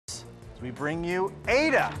we bring you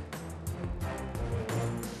Ada.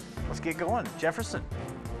 Let's get going. Jefferson,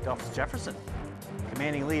 Delphos Jefferson.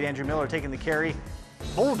 Commanding lead, Andrew Miller taking the carry,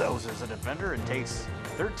 bulldozes a defender and takes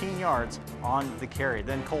 13 yards on the carry.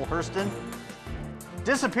 Then Cole Hurston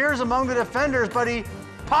disappears among the defenders, but he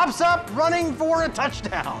pops up running for a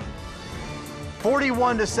touchdown.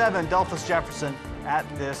 41-7, Delphos Jefferson at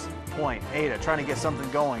this point. Ada trying to get something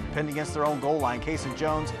going, pinned against their own goal line. Casey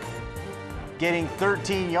Jones getting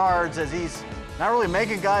 13 yards as he's not really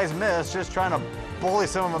making guys miss, just trying to bully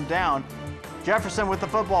some of them down. Jefferson with the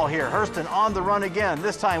football here. Hurston on the run again,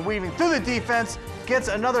 this time weaving through the defense, gets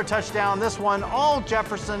another touchdown. This one all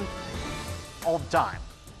Jefferson all the time.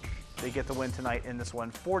 They get the win tonight in this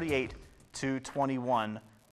one, 48-21.